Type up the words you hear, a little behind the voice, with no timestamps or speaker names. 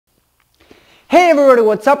Hey everybody,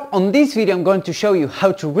 what's up? On this video I'm going to show you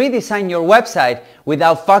how to redesign your website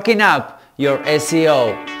without fucking up your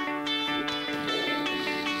SEO.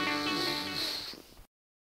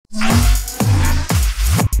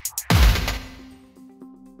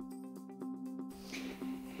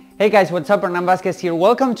 Hey guys, what's up? Hernan Vazquez here.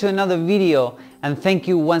 Welcome to another video and thank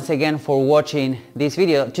you once again for watching this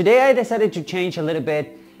video. Today I decided to change a little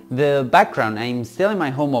bit the background. I'm still in my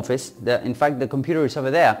home office. In fact, the computer is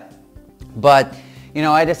over there. But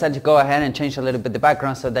I decided to go ahead and change a little bit the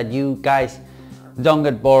background so that you guys don't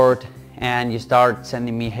get bored and you start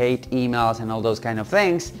sending me hate emails and all those kind of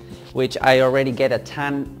things, which I already get a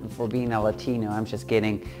ton for being a Latino. I'm just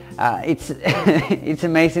kidding. It's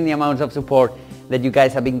amazing the amount of support that you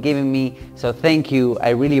guys have been giving me, so thank you. I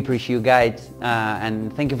really appreciate you guys,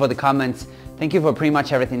 and thank you for the comments. Thank you for pretty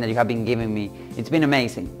much everything that you have been giving me. It's been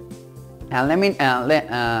amazing. And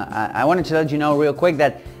I wanted to let you know real quick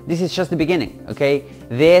that this is just the beginning, okay?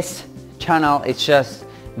 This channel is just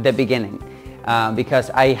the beginning because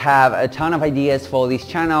I have a ton of ideas for this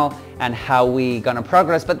channel and how we gonna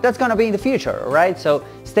progress, but that's gonna be in the future, right? So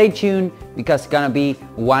stay tuned because it's gonna be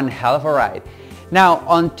one hell of a ride. Now,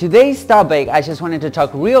 on today's topic, I just wanted to talk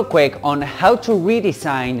real quick on how to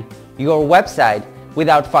redesign your website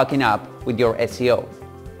without fucking up with your SEO,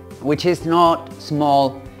 which is not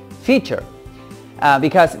small feature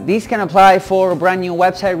because this can apply for a brand new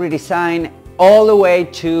website redesign all the way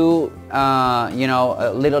to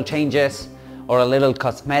little changes or a little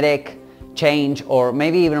cosmetic change, or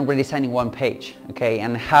maybe even redesigning one page, okay?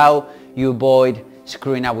 And how you avoid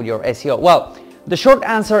screwing up with your SEO. Well, the short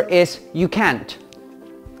answer is you can't.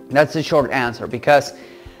 That's the short answer, because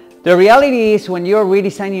the reality is when you're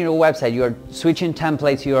redesigning your website, you're switching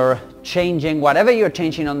templates, you're changing whatever you're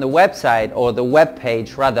changing on the website or the web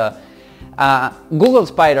page rather. Google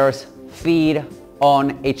spiders feed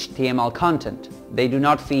on HTML content. They do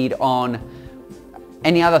not feed on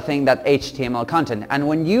any other thing than HTML content. And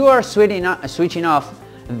when you are switching off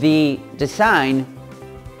the design,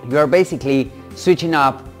 you are basically switching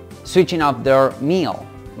off their meal.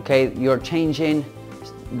 Okay, you're changing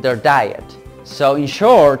their diet. So in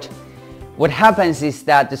short, what happens is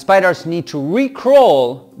that the spiders need to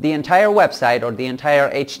recrawl the entire website or the entire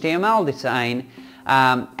HTML design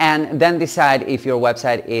and then decide if your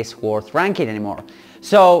website is worth ranking anymore.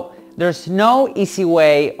 So there's no easy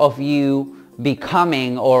way of you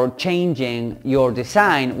becoming or changing your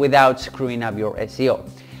design without screwing up your SEO.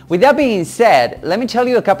 With that being said, let me tell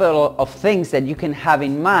you a couple of things that you can have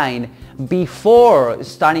in mind before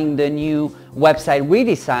starting the new website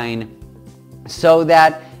redesign so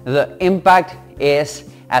that the impact is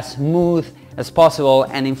as smooth as possible,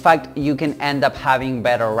 and in fact you can end up having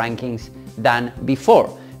better rankings than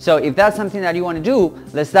before. So if that's something that you want to do,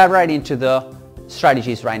 let's dive right into the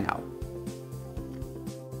strategies right now.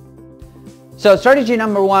 So strategy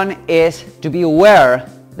number one is to be aware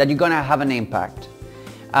that you're gonna have an impact.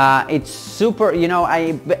 It's super,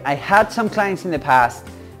 I had some clients in the past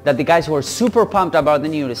that the guys were super pumped about the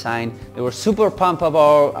new design. They were super pumped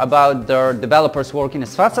about their developers working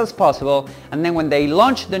as fast as possible, and then when they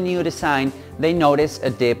launched the new design, they noticed a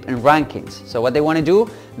dip in rankings. So what they want to do,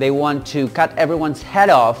 they want to cut everyone's head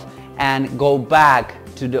off and go back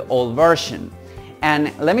to the old version.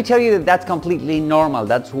 And let me tell you that that's completely normal.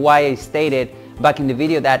 That's why I stated back in the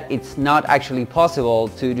video that it's not actually possible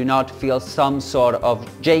to do not feel some sort of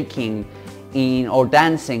jaking or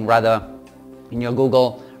dancing rather in your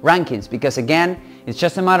Google rankings, because again, it's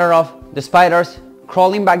just a matter of the spiders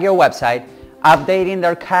crawling back your website, updating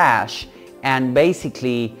their cache, and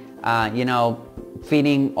basically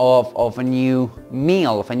feeding off a new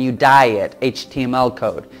meal, of a new diet, HTML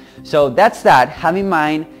code. So that's that. Have in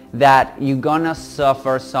mind that you're gonna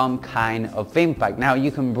suffer some kind of impact. Now you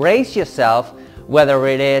can brace yourself, whether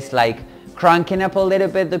it is like cranking up a little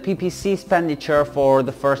bit the PPC expenditure for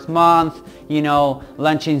the first month,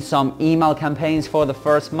 launching some email campaigns for the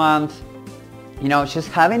first month, just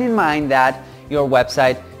having in mind that your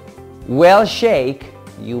website will shake.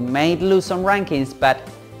 You may lose some rankings, but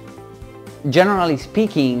generally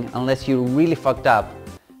speaking, unless you really fucked up,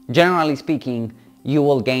 generally speaking, you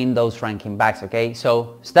will gain those ranking backs, okay?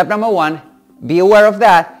 So step number one, be aware of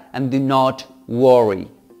that and do not worry.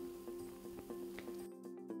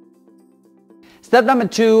 Step number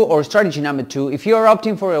two, or strategy number two, if you're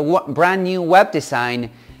opting for a brand new web design,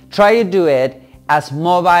 try to do it as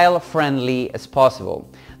mobile friendly as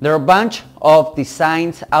possible. There are a bunch of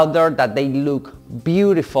designs out there that they look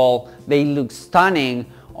beautiful, they look stunning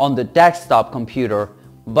on the desktop computer,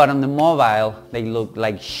 but on the mobile, they look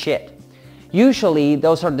like shit. Usually,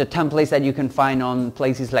 those are the templates that you can find on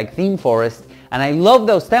places like ThemeForest, And I love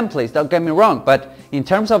those templates, don't get me wrong, but in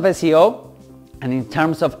terms of SEO and in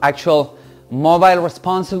terms of actual mobile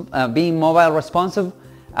responsive, being mobile responsive,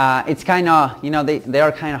 it's kind of, they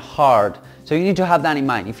are kind of hard. So you need to have that in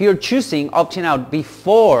mind. If you're choosing opting out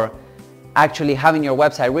before actually having your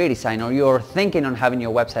website redesigned, or you're thinking on having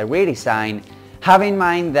your website redesigned, have in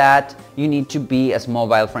mind that you need to be as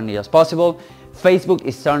mobile friendly as possible. Facebook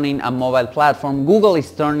is turning a mobile platform, Google is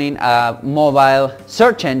turning a mobile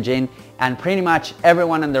search engine, and pretty much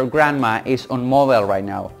everyone and their grandma is on mobile right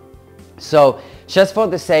now. So just for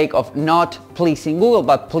the sake of not pleasing Google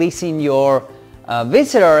but pleasing your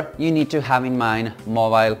visitor, you need to have in mind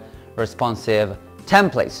mobile responsive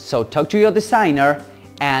templates. So talk to your designer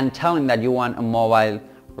and tell him that you want a mobile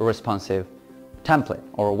responsive template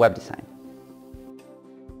or web design.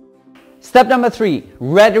 Step number 3,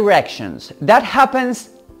 redirections. That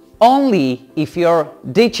happens only if you're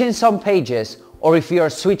ditching some pages or if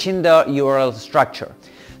you're switching the URL structure.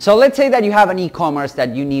 So let's say that you have an e-commerce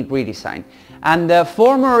that you need redesign, and the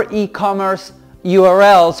former e-commerce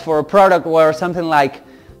URLs for a product were something like,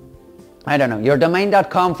 I don't know,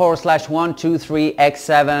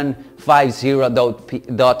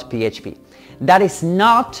 yourdomain.com/123x750.php. That is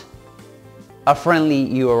not a friendly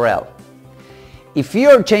URL. If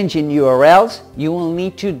you're changing URLs, you will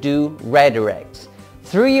need to do redirects.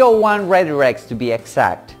 301 redirects to be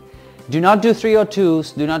exact. Do not do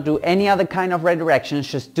 302s, do not do any other kind of redirections,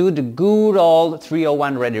 just do the good old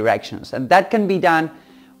 301 redirections. And that can be done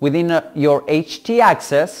within your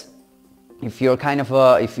htaccess. If you're kind of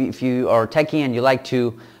if you are techie and you like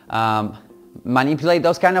to manipulate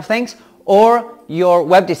those kind of things, or your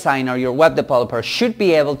web designer, your web developer should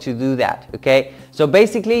be able to do that, okay? So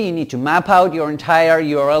basically you need to map out your entire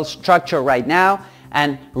URL structure right now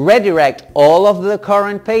and redirect all of the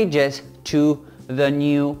current pages to the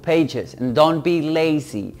new pages. And don't be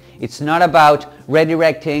lazy. It's not about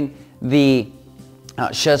redirecting the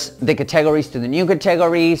just the categories to the new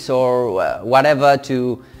categories, or whatever,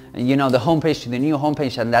 to the homepage to the new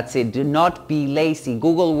homepage, and that's it. Do not be lazy.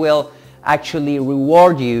 Google will actually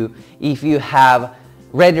reward you if you have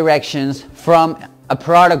redirections from a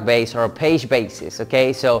product base or a page basis,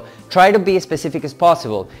 okay? So try to be as specific as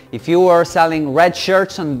possible. If you are selling red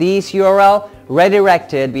shirts on this URL,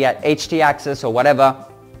 redirect it via htaccess or whatever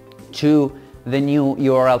to the new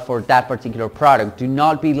URL for that particular product. Do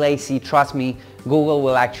not be lazy. Trust me, Google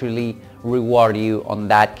will actually reward you on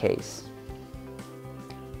that case.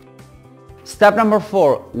 Step number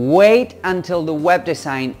 4, wait until the web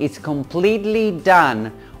design is completely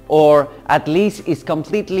done, or at least is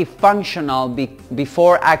completely functional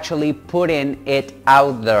before actually putting it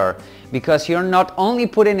out there. Because you're not only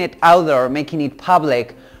putting it out there, making it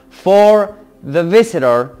public for the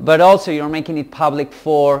visitor, but also you're making it public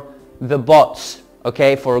for the bots,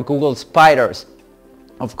 okay, for Google spiders.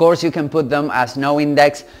 Of course you can put them as no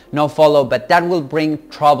index, no follow, but that will bring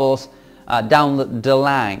troubles down the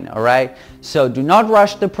line, all right? So do not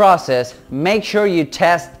rush the process. Make sure you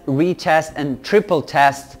test, retest, and triple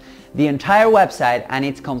test the entire website, and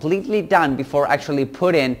it's completely done before actually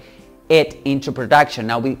putting it into production.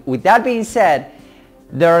 Now, with that being said,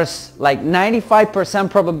 there's like 95%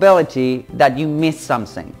 probability that you miss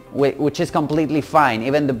something, which is completely fine.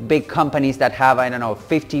 Even the big companies that have, I don't know,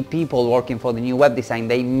 50 people working for the new web design,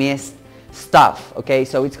 they missed stuff, okay?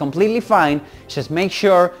 So it's completely fine. Just make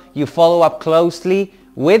sure you follow up closely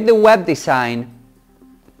with the web design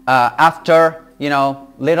after,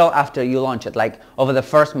 little after you launch it, like over the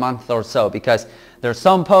first month or so, because there's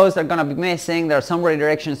some posts that are gonna be missing, there are some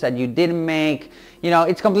redirections that you didn't make.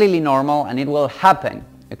 It's completely normal and it will happen,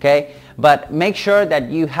 okay? But make sure that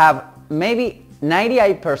you have maybe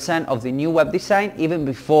 98% of the new web design even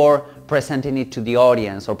before presenting it to the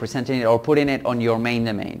audience, or presenting it or putting it on your main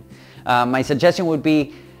domain. My suggestion would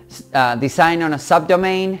be design on a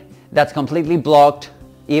subdomain that's completely blocked,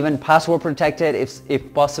 even password protected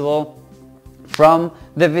if possible, from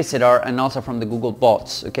the visitor and also from the Google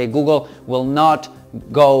bots, okay? Google will not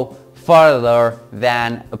go further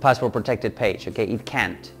than a password protected page, okay? It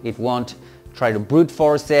can't. It won't try to brute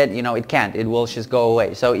force it, it can't. It will just go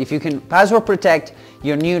away. So if you can password protect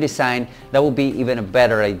your new design, that will be even a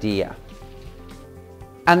better idea.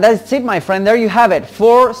 And that's it, my friend. There you have it.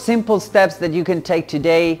 4 simple steps that you can take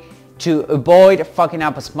today to avoid fucking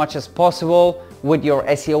up as much as possible with your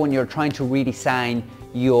SEO when you're trying to redesign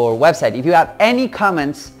your website. If you have any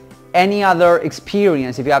comments, any other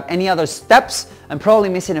experience, if you have any other steps, I'm probably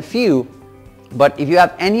missing a few, but if you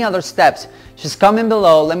have any other steps, just comment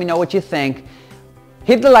below. Let me know what you think.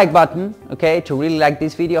 Hit the like button, okay, to really like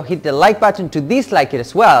this video. Hit the like button to dislike it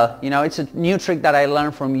as well. It's a new trick that I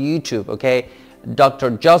learned from YouTube, okay?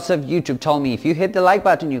 Dr. Joseph YouTube told me if you hit the like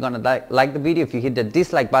button, you're gonna like the video. If you hit the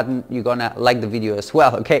dislike button, you're gonna like the video as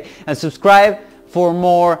well, okay? And subscribe for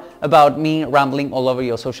more about me rambling all over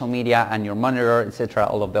your social media and your monitor, etc.,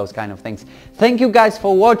 all of those kind of things. Thank you guys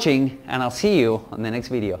for watching, and I'll see you on the next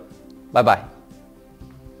video. Bye bye.